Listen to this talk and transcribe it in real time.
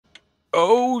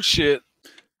Oh shit.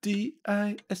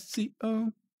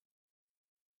 D-I-S-C-O.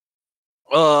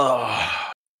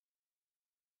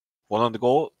 One on the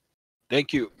goal.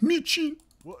 Thank you. Michi.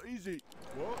 What is it?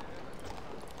 What?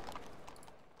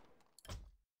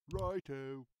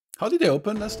 Righto. How did they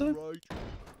open last time? Right.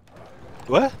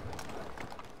 What?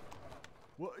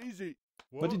 What is it?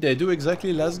 What did they do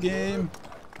exactly last game?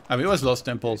 I mean, it was Lost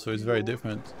Temple, so it's very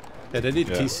different. Yeah, they did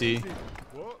TC.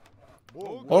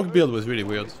 Orc build was really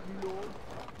weird.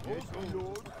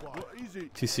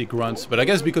 TC grunts, but I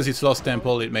guess because it's Lost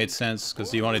Temple, it made sense,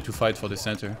 because he wanted to fight for the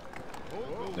center.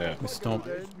 Yeah. With Stomp.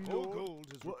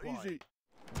 What is it?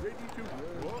 Ready to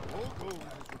work. All gold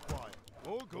is required.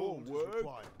 All gold is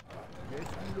required. Yes,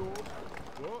 me lord.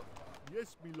 What?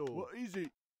 Yes, me lord. What is it?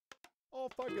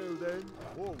 Off I go then.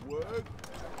 More work.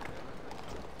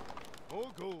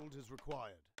 All gold is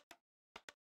required.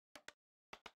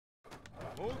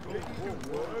 All gold is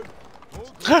work.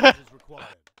 All gold is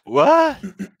required. What?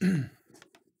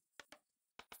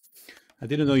 I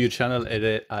didn't know you channel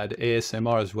at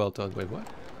ASMR as well, Todd. Wait, what?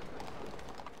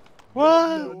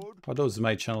 What? How does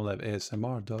my channel have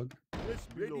ASMR, dog? Yes,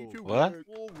 ready to What? work.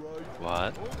 All right.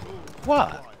 What? All gold is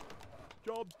What? required.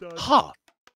 Job's done. Hot.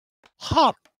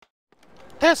 Hot.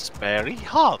 That's very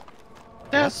hot.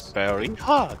 That's very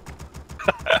hot.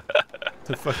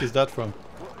 The fuck is that from?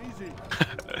 What is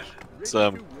it?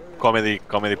 Some comedy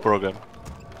program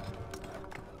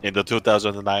in the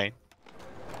 2009.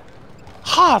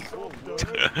 Hot.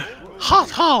 Hot.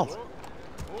 Hot.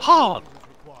 Hot.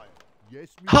 Yes,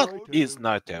 me Hot lord. is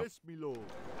not them. Yes, me lord.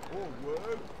 All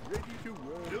work. Ready to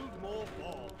work. Build more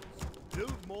farms.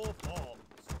 Build more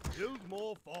farms. Build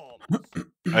more farms.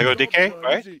 I go DK,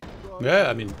 right? Yeah,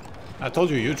 I mean, I told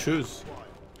you, you choose.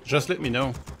 Just let me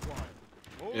know.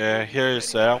 Yeah, here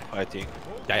is I think.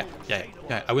 Yeah,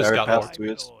 I will Very scout fast more.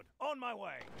 with. On my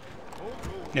way.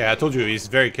 Yeah, I told you, he's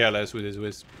very careless with his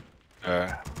wisp. Ready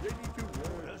to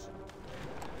work.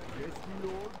 Yes, me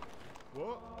lord.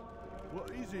 What?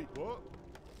 What is it? What?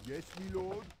 Yes, me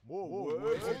lord. More work.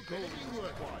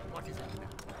 What is it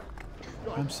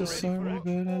now? I'm so sorry,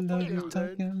 but I love you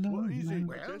talking What is it? alone.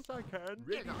 Yes, I can.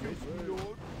 Ready, yes, me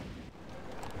lord.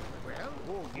 Well,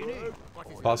 more work. What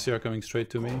is Pass here coming straight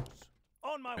to me.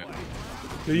 On my way.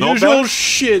 The No usual barracks?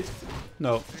 shit!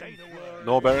 No,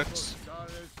 No barracks.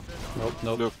 nope.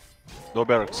 Look, no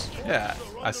barracks. Yeah,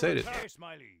 I said it. Yes,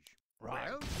 my liege.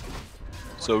 Right.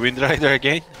 So Wind Rider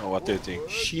again? Or what do you think?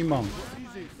 Shimon. What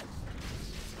is it?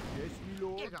 Yes, me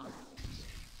lord.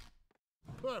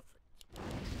 Perfect.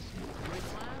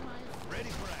 Ready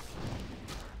for action.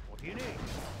 What do you need?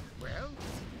 Well?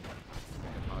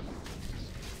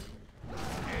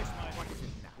 Yes, my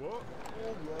liege. What?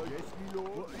 All right. Yes, me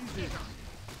lord. What is it?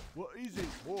 What is it?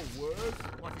 More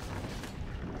work? What is it?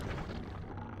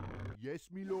 Yes,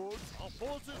 me lord. Our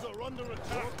forces are under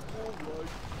attack. All right.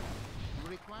 You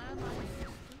require my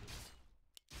assistance?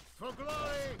 For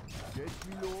glory! Yes,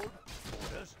 me lord.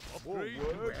 Orders. Upgrade.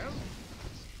 Well?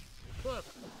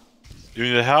 Perfect. You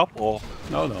need help or?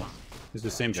 No. It's the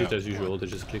same shit Yeah. as usual, they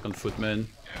just click on footman.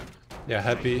 They're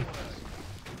happy.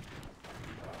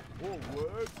 More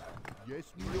work. Yes,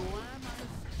 me lord.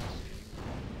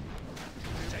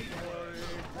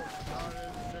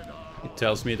 It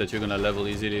tells me that you're gonna level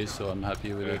easily, so I'm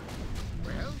happy with it.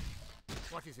 Well,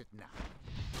 what is it now?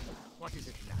 What is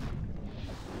it now?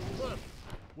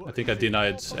 I think I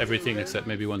denied everything except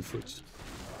maybe 1 foot.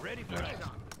 Ready for action.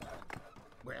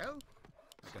 Well,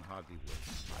 I can hardly wait.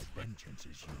 My vengeance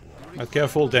is yours. But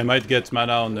careful, they might get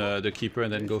mana on the keeper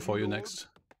and then go for you next.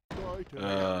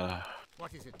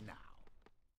 What is it now?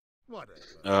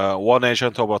 Whatever. One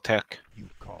agent over tech. You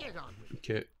call. Get on with it.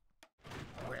 Okay.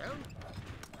 Well,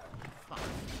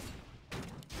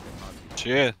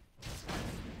 Shit.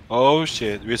 Oh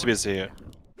shit, Wisp is here.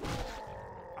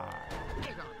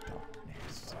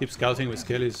 Keep scouting with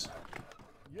Skellies.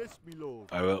 yes, me lord.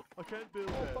 I will. I can't build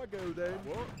that. Off I go then.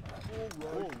 What?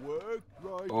 All right. More work.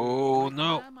 Right. Oh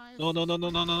no.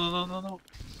 No.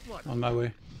 What? On my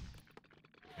way.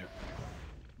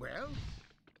 Well,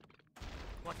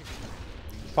 what is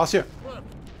it? Pass here. What?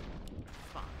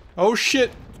 Oh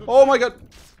shit! Oh my god!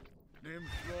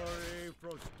 Nimflori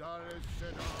Frostaris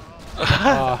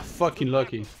Ah, fucking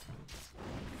lucky.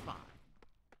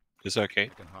 It's okay.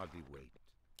 can hardly wait.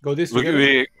 Go this We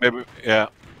way. maybe yeah.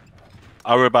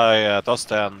 I will buy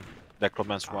Dust and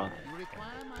Necromancer one. You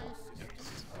require my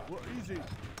assistance. What is it?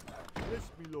 Yes,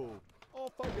 me lord.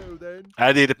 Off I go then.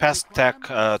 I did the past tech,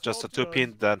 just a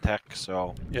 2-pin then tech,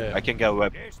 so Yeah. I can get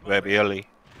web early.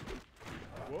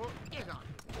 What? Get on.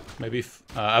 Maybe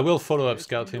I will follow up, Yes,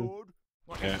 scout me him, lord.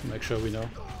 Yeah. make sure we know.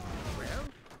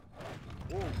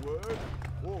 Well, all work.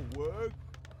 All work.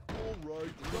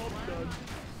 Alright, job done.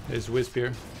 There's Wisp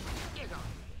here.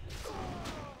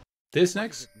 This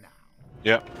next?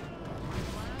 Yeah.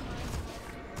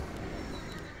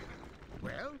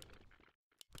 Well,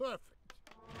 perfect.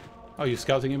 Oh, you're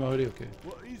scouting him already? Okay.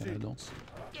 What is Yeah, I it? don't.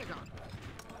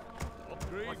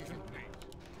 Upgrade. Do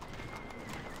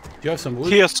you have some wood?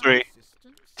 Tier 3.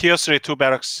 Tier 3, 2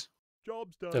 barracks.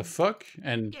 Job's done. The fuck?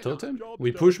 And totem?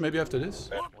 We push maybe after this?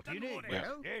 What do you need? Yeah.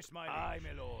 Well, yes, my aye,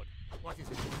 my lord. What is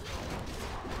it?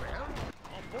 Well,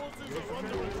 our forces are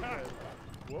under attack.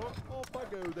 What? Off I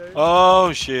go then.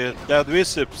 Oh shit, that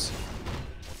Wisps.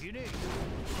 What do you need?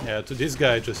 Yeah, to this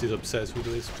guy just is obsessed with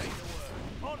Wisp.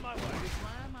 On my way.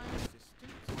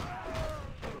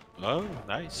 Oh,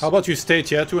 nice. How about you stay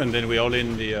tier 2 and then we all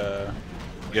in the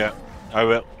Yeah, I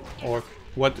will. orc?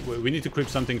 What? We need to creep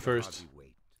something first.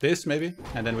 This maybe?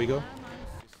 And then we go?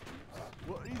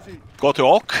 What is it? Go to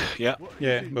Orc? Yeah.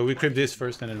 Yeah, but we creep this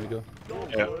first and then we go.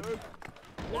 Job Yeah. work.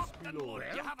 Yes, my lord.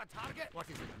 You have a target? What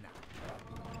is it now?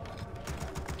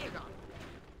 Get on.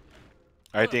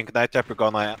 I think Night Trapper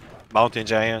gonna Mountain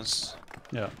Giants.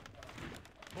 Yeah.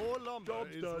 More lumber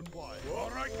Job's is done. required. All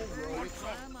right.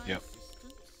 Yeah.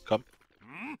 Come.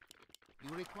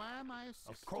 You require my assistance?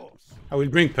 Of course. I will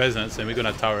bring peasants and we're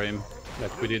gonna tower him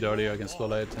like we did earlier against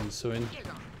Lowlight and Suin.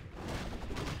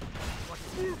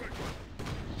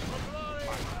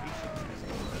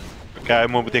 Okay, I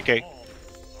move DK.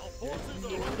 Our forces are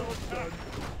under attack.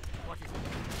 What is it?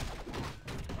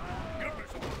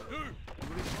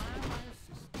 You require my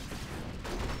assistance?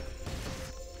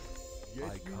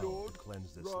 Yes, my lord.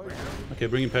 Cleanse this Right. Okay,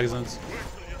 bring in peasants.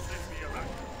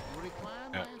 You require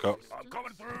Yeah, my go. assistance? I'm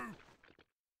coming through.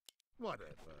 Whatever.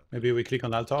 Maybe we click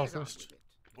on altar Get on first. with it.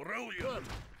 Brilliant.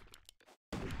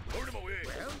 Put him away.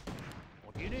 Well,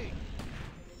 What do you need?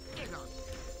 get on.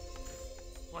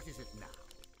 What is it now?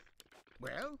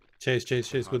 Well, Chase, chase,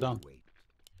 chase, go I'll down. wait.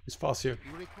 It's fast here.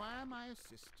 You require my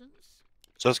assistance?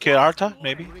 Just kill Arta,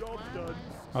 maybe? You require my done.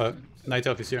 assistance? Night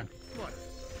Elf is here. What?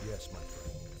 Yes, my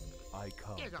friend. I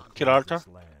come. Get on. Kill Arta? This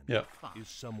land. Yeah, Is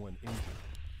someone injured?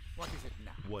 What is it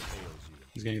now? What ails you?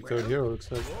 he's getting third hero,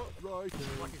 looks like. What? Right.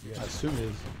 What is it? I assume he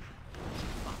is.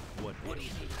 What ails you?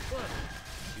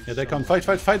 Yeah, they come. Fight,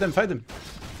 fight, fight them, fight them.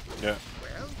 Yeah.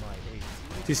 Well, My aid.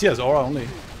 TC has aura only.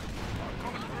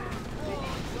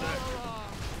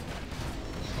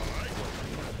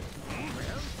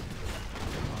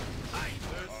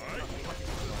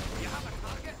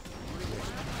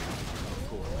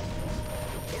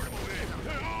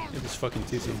 It is fucking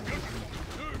TC.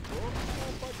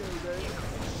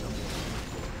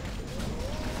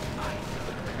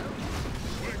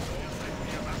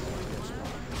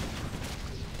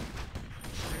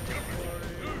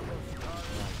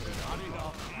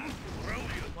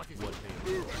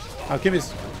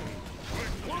 Alchemist.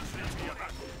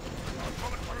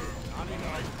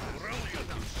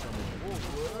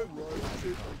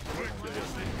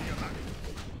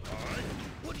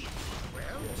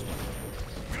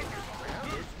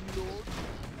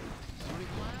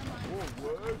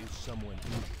 Is someone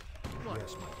injured?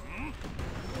 Yes, my friend.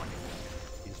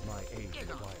 Is my aid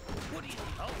required?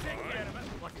 I'll take care of it.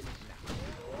 what is it now?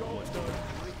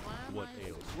 What ails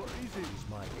you? What is it? Is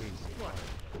my aid required?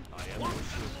 I am your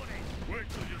servant. Wait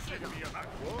till you send me a back.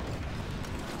 What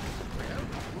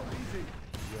is it?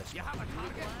 Yes, You my have a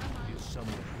target? friend. Is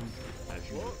someone injured? As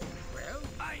you What? Well,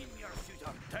 I'm your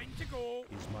shooter. Time to go.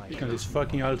 Is my Look aid at this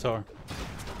fucking altar.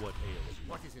 what ails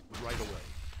you? what is it? Right away.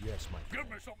 Yes, my Give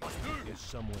friend. me something to do. Is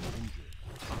someone injured?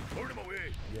 Put him away.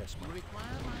 Yes, You my require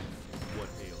my assistance? what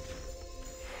ails you?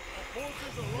 Our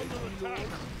forces are under attack.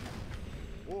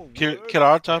 Oh, Kill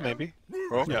Arta, maybe?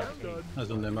 Bro? Yeah, I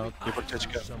zone them out. You protect Is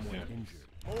Cap. someone Yeah.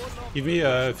 injured? Give me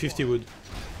 50 wood.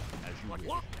 As you wish.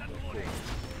 Lock and loaded.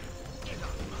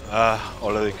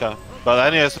 Already come. But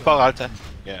anyways, fuck Arta.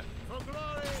 Yeah.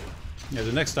 Yeah,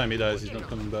 the next time he dies, he's not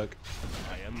coming back.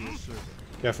 I am your servant.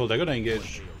 Careful, they're gonna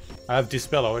engage. I have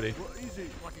Dispel already. What is it?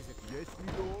 What is it? Yes,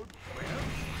 my lord.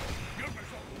 Give me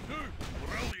something to do.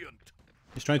 Brilliant.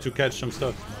 He's trying to catch some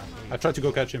stuff. I tried to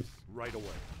go catch him. Right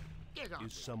away. Get on.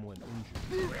 Is someone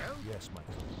injured? Yes, my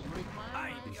friend. You require my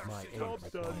I'm Is your my shooter. aid Job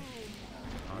required?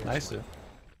 done. Nice.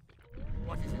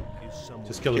 What is it? Is someone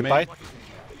Just kill the Keep main. bite. What is it?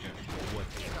 What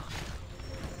ails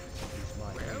you? Is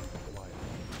my aid required?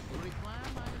 You require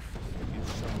my assistance?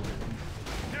 Is someone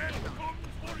injured? Death comes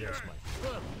for you. Yes, my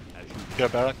friend. As you Kill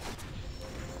Barak.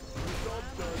 Job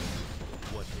done.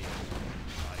 what ails you?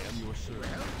 I am your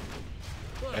servant.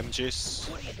 MGs.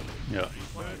 Yeah.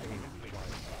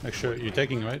 Make sure you're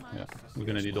taking, right? Yeah. We're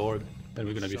gonna need orb, then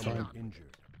we're gonna be fine. Someone injured.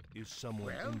 Is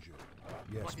someone injured?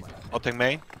 Yes, my friend. Holding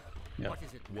main. Yeah. What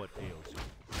is it? What ails you?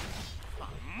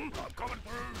 I'm coming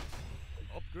through.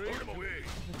 Upgrade him away.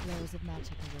 The flows of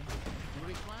magic away. You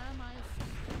require my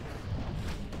assistance.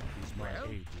 Is my Well?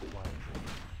 aid required?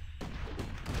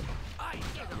 I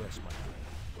get up. Yes, my friend.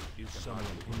 Is someone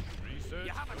injured? Research.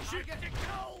 You have a target to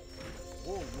go.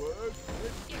 Forward.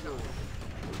 Yes, Get my up. lord.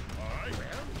 Aye.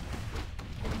 Well,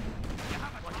 you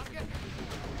have a target. You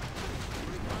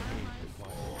require my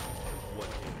assistance. What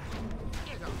ails you?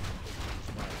 Get up. Is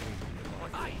my aid required?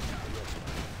 What? I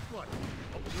What?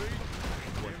 Upgrade.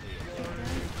 What ails you?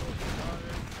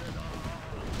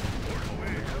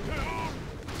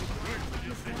 Wait till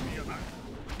you see me back.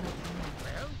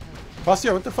 Well,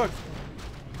 Bastia, what the fuck? Is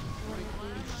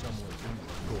someone injured?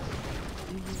 Go ahead.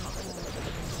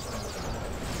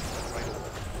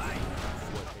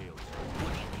 What ails you?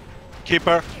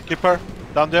 Keeper, keeper.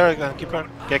 Down there again, keeper.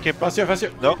 Okay, keeper. Bastia,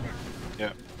 Bastia. No.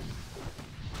 Yeah.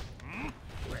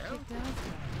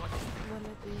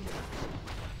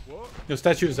 well, Your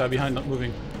statues are behind, not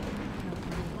moving.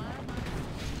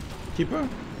 Keeper?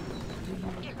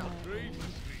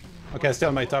 Okay, I stay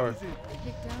on my tower.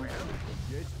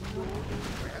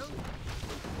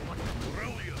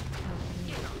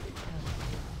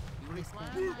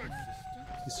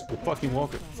 This fucking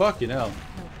walker. Fucking hell.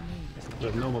 We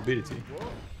have no mobility.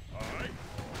 Aye.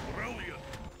 Brilliant.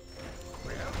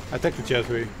 Attack to tier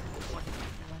 3. Once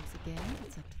again,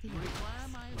 it's up to the others.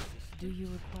 Do you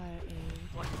require aid?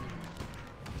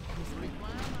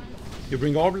 You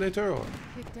bring orb later or?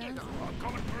 Kick down. I'm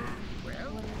coming through. What are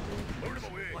they? Put him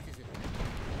away. what is it?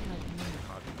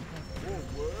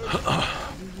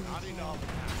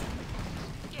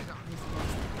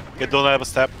 Okay, don't have a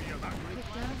step.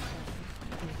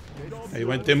 He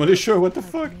went demolisher, what the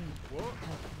fuck? What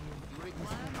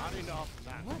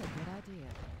a good idea.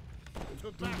 Do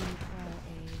you require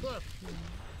aid?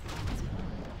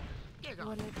 Get up.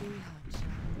 What a be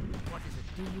hotshot. What is it?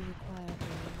 Do you require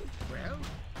aid? Well,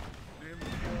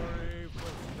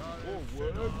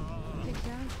 Forward. Kick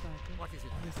down, Sparky. what is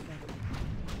it? Respect.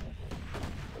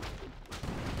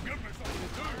 Give me something to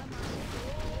do.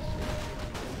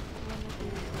 What a be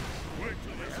Wait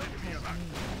till you see me back.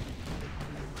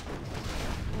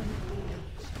 What a be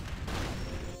hotshot.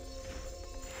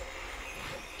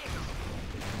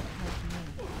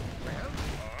 Help me.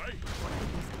 Aye.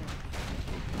 Respect.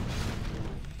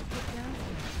 Kick down,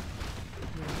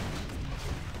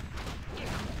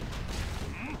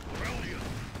 Brilliant.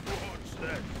 What's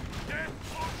that? Get up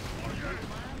for you.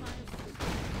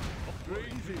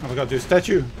 Oh my god, there's a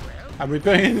statue! I'm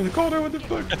repairing it in the corner, what the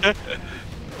fuck? Give me something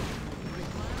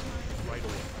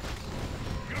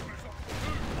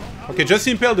to do. Okay, just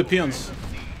impale the peons.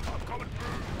 I'm coming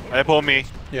through. Help on me.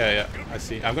 Yeah, I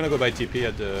see. I'm gonna go buy TP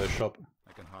at the shop.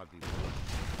 I can hardly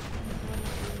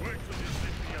Wait till you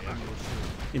see me back.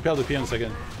 Impale the peons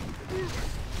again.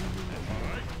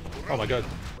 Oh my god.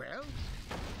 Well,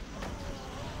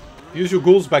 Use your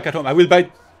ghouls back at home. I will buy...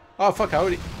 Oh fuck, I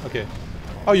already... Okay.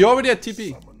 Oh, you're already at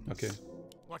TP. Okay.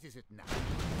 what is it now?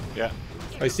 Yeah.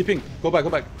 Oh, he's TPing. Go back, go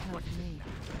back. help me.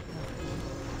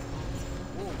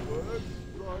 Forward.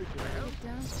 Right. Kick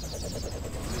down,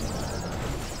 Sparky.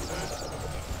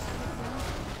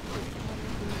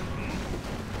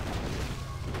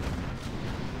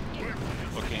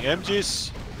 Fucking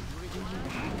MGs.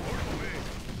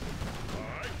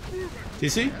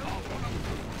 TC?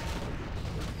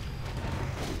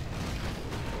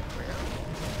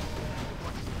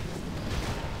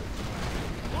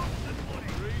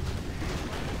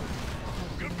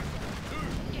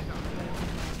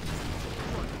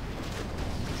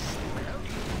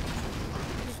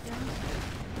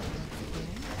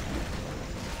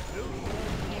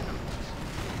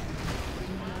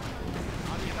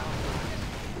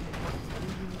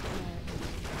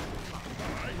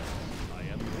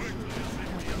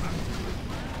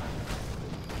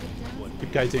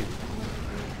 Keep kiting.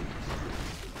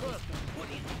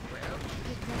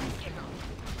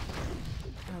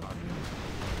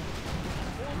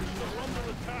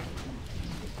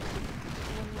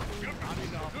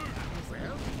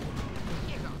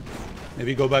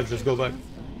 Maybe go back, just go back.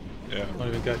 Yeah. Don't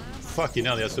even kite. Fucking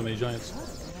hell, he has so many giants.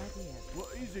 What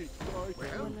is it?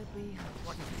 Right. Will it be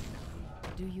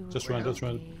hotshot? Do you Just run, require just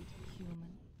run. aid, human?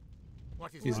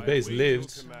 What is His it? base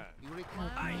lived. You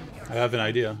require I have an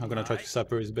idea. I'm gonna try to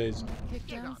sapper his base. Kick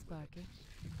down, Sparky.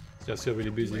 He's just still really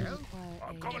busy. Require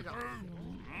aid, coming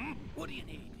human? What do you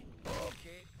need?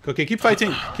 Okay, keep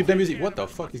fighting. Keep them busy. What the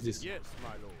fuck is this? Yes, my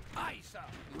lord. Aye, sir.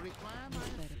 You require my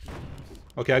assistance.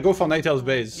 Okay, I go for Night Owl's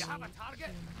base. You have a target?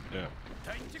 Yeah.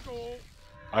 Time to go.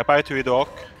 I buy to Doc.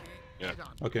 Yeah. Get on.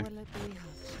 Okay. Will it be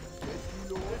hotshot? Yes,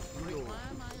 my lord. You require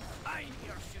my assistance. I'm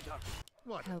your shooter.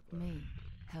 Help me.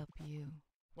 Help you.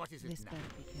 What is it This now? better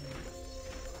be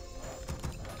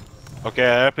good. Okay,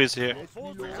 Arab is here. Yes, me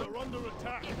Forces lord. are under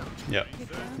attack. Yeah,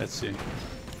 let's see. Do you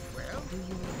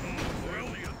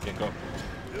Can go.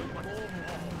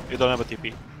 You don't have a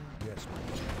TP. Yes,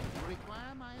 my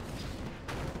Require my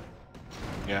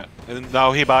Yeah. And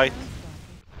now he bite.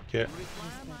 Okay. This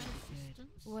better be good.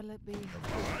 Will it be?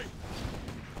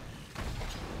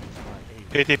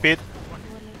 He TP'd.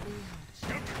 Will it be?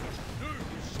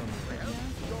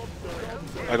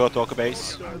 I go to Oka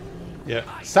base. Yeah.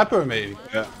 Sapper maybe.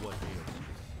 Yeah.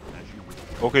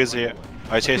 Oka is here.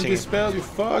 I chasing him. Dispel, you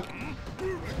fuck.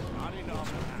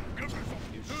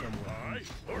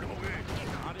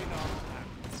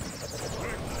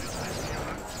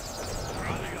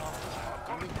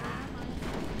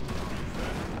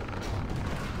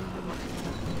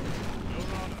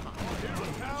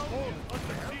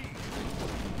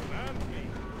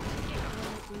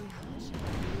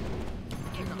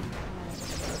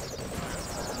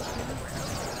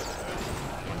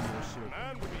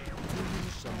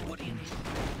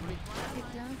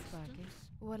 Get down, Sparky.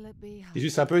 Will it be? Did you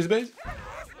sapper his base?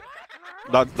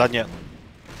 Not done yet.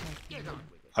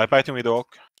 I bite him with the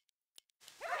Oak.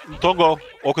 Don't go.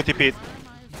 Oka TP'd.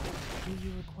 Do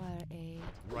you require aid?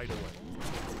 right away.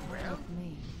 Help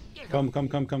me. Come. This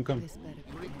better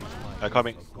be good. I'm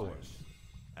coming. Of course.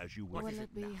 As you Will wish.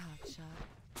 it be hotshot?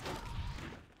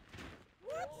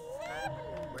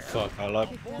 Fuck. I love.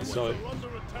 He saw it.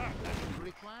 Under attack.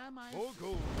 require my More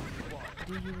gold is required.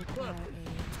 Do you require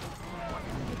aid?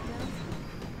 Get down,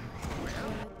 Sparky.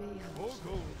 Will it be More hotshot?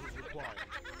 gold is required.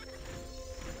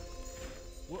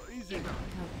 What is it?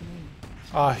 Help me.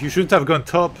 Ah, you shouldn't have gone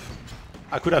top.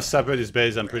 I could have sappered his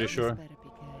base, I'm pretty This sure. better be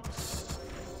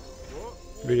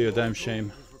good. Really a damn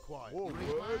shame. Is required.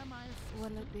 require my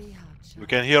Will it be hotshot? We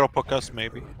can hear Opokas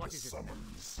maybe. what is it now?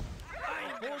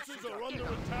 Forces are under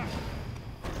attack.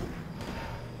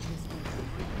 This better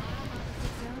be good.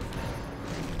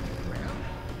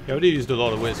 He already used a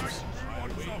lot of wisps.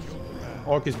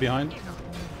 Orc is behind.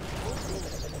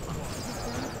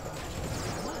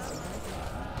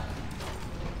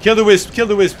 Kill the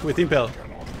wisp with Impel.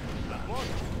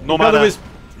 No Kill the mana. wisp.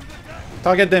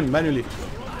 Target them manually.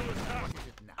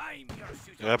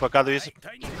 Opokas is.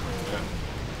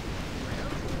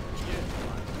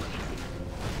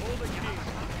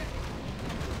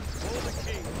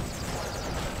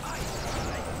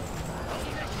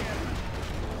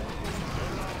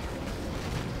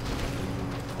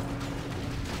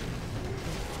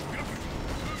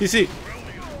 TC.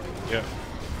 Yeah.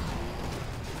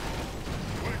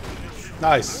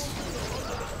 Nice.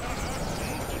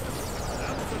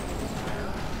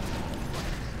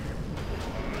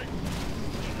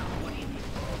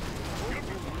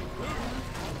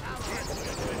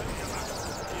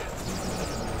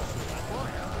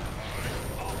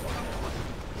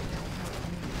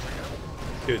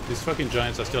 Dude, these fucking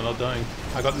giants are still not dying.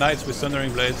 I got knights with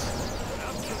thundering blades.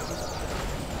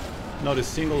 Not a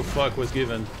single fuck was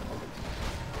given.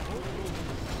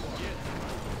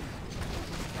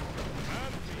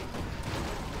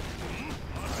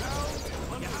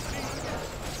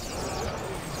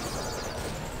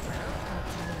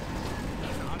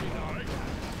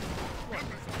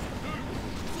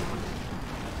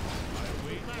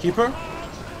 Keeper?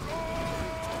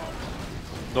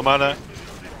 No mana.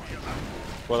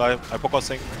 Well, I'm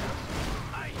focusing.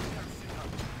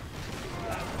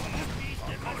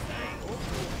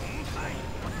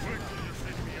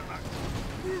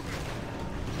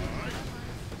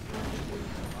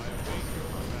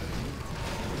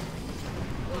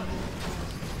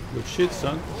 Good shit,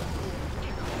 son.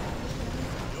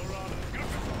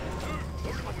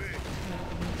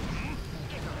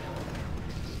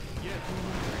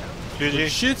 Good GG.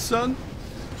 shit, son.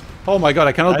 Oh my god,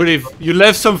 I cannot believe you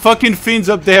left some fucking fiends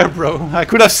up there, bro. I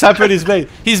could have sappered his base.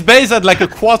 His base had like a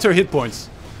quarter hit points.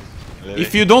 Really?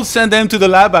 If you don't send them to the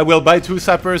lab, I will buy 2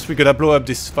 sappers. We could blow up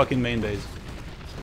this fucking main base.